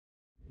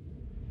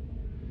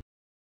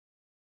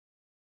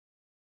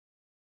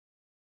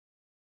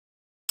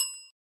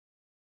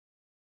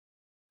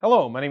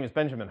Hello, my name is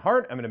Benjamin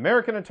Hart. I'm an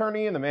American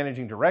attorney and the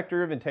managing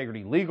director of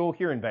Integrity Legal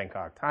here in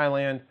Bangkok,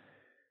 Thailand.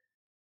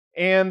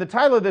 And the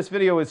title of this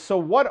video is, So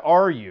What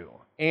Are You?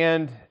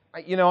 And,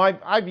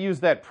 I've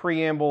used that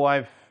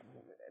preamble.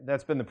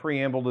 That's been the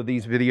preamble to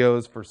these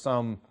videos for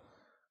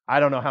I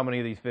don't know how many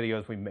of these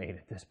videos we've made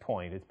at this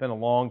point. It's been a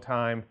long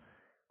time.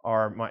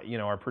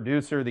 Our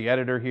producer, the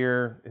editor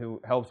here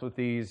who helps with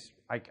these,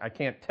 I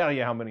can't tell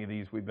you how many of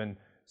these we've been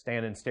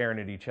standing staring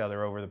at each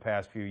other over the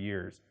past few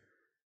years.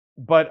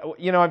 But,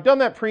 I've done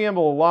that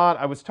preamble a lot.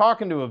 I was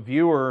talking to a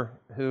viewer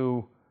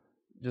who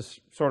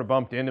just sort of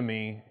bumped into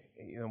me.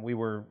 We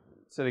were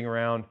sitting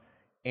around,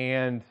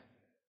 and,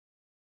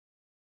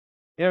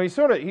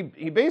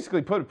 he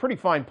basically put a pretty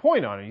fine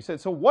point on it. He said,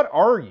 so what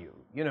are you?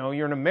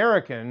 You're an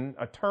American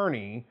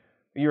attorney.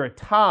 You're a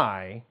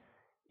Thai.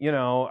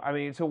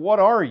 So what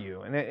are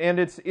you? And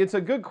it's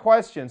a good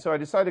question, so I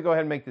decided to go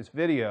ahead and make this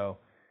video.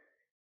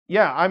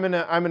 Yeah, I'm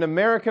an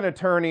American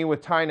attorney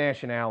with Thai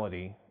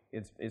nationality.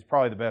 Is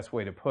probably the best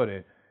way to put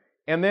it.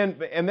 And then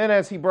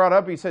as he brought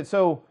up, he said,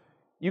 so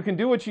you can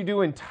do what you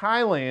do in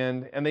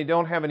Thailand and they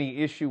don't have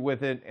any issue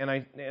with it.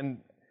 And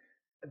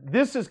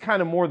this is kind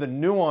of more the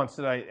nuance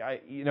that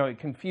it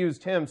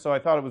confused him, so I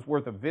thought it was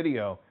worth a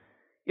video.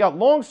 Yeah,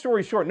 long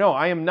story short, no,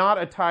 I am not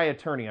a Thai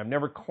attorney. I've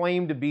never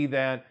claimed to be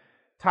that.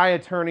 Thai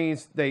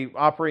attorneys, they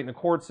operate in the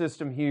court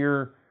system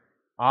here.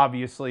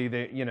 Obviously,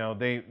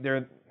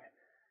 they're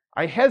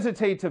I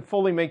hesitate to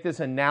fully make this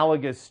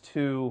analogous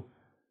to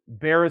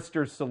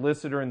barrister,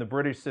 solicitor in the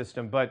British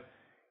system, but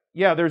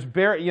yeah,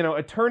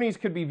 attorneys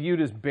could be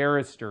viewed as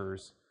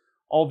barristers,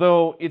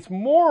 although it's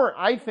more,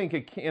 I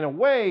think, in a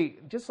way,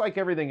 just like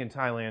everything in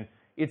Thailand,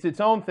 it's its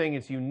own thing,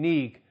 it's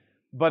unique,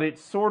 but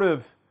it's sort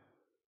of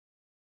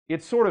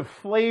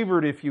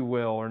flavored, if you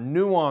will, or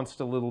nuanced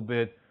a little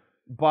bit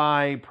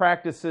by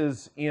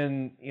practices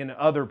in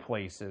other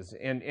places,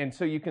 and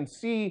so you can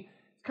see,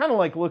 it's kind of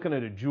like looking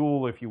at a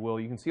jewel, if you will.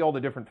 You can see all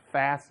the different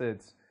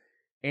facets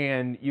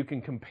and you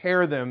can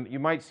compare them. You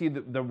might see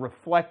the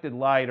reflected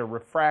light or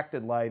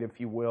refracted light, if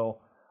you will,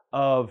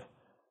 of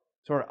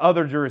sort of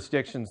other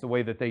jurisdictions, the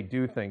way that they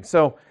do things.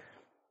 So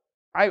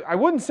I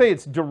wouldn't say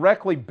it's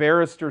directly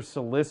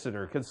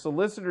barrister-solicitor, because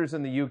solicitors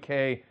in the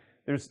UK,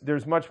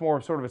 there's much more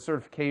of sort of a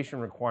certification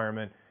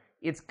requirement.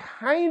 It's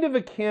kind of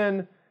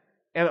akin,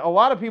 and a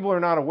lot of people are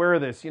not aware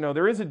of this,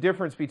 there is a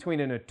difference between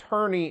an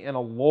attorney and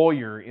a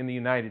lawyer in the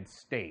United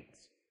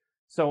States.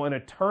 So an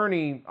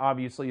attorney,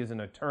 obviously, is an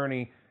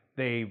attorney.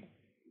 They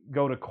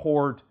go to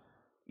court,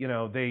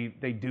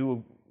 they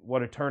do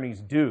what attorneys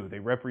do. They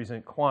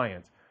represent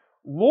clients.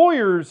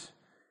 Lawyers,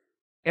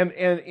 and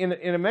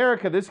in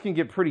America, this can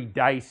get pretty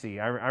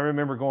dicey. I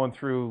remember going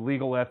through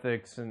legal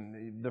ethics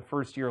and the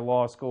first year of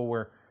law school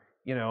where,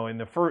 in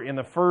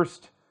the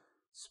first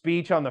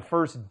speech on the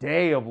first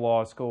day of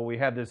law school, we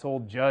had this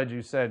old judge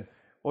who said,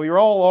 well, you're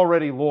all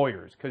already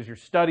lawyers because you're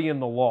studying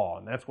the law,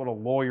 and that's what a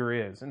lawyer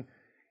is. And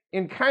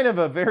in kind of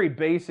a very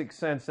basic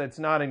sense, that's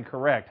not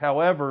incorrect.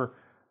 However,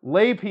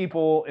 lay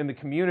people in the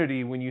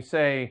community, when you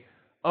say,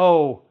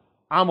 oh,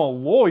 I'm a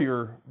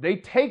lawyer, they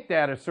take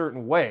that a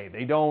certain way.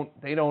 They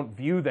don't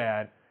view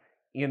that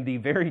in the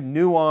very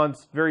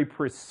nuanced, very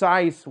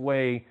precise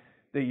way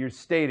that you're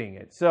stating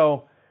it.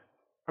 So,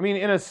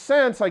 in a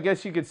sense, I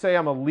guess you could say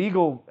I'm a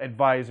legal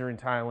advisor in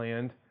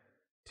Thailand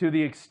to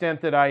the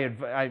extent that I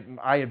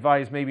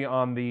advise maybe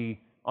on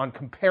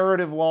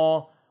comparative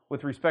law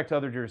with respect to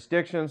other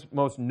jurisdictions,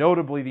 most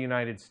notably the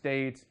United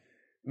States,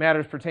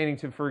 matters pertaining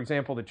to, for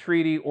example, the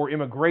treaty or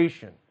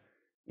immigration,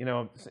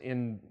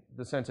 in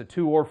the sense of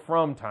to or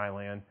from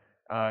Thailand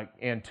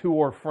and to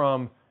or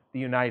from the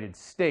United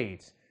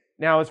States.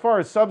 Now, as far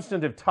as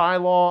substantive Thai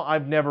law,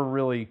 I've never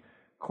really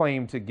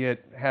claimed to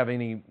have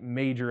any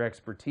major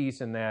expertise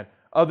in that,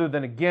 other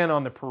than, again,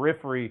 on the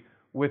periphery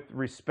with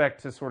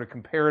respect to sort of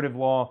comparative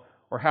law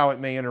or how it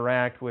may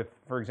interact with,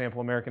 for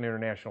example, American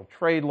international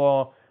trade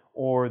law,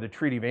 or the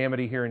Treaty of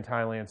Amity here in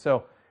Thailand.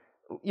 So,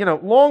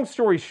 long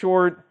story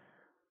short,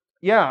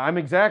 yeah, I'm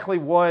exactly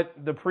what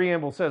the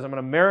preamble says. I'm an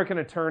American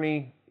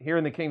attorney here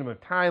in the Kingdom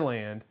of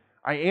Thailand.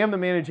 I am the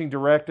managing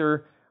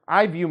director.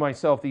 I view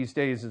myself these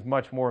days as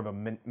much more of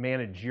a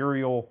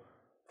managerial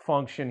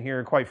function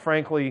here. Quite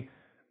frankly,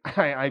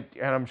 and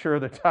I'm sure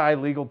the Thai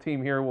legal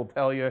team here will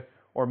tell you,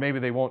 or maybe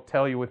they won't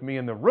tell you with me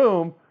in the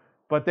room,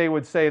 but they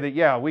would say that,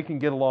 yeah, we can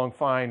get along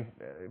fine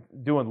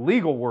doing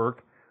legal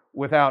work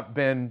without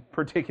Ben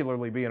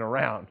particularly being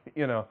around,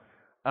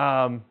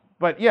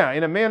 But yeah,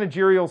 in a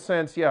managerial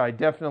sense, yeah, I'm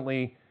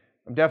definitely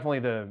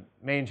the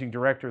managing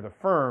director of the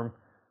firm.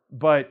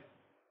 But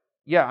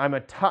yeah, I'm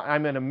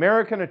an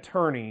American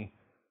attorney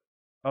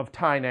of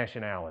Thai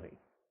nationality.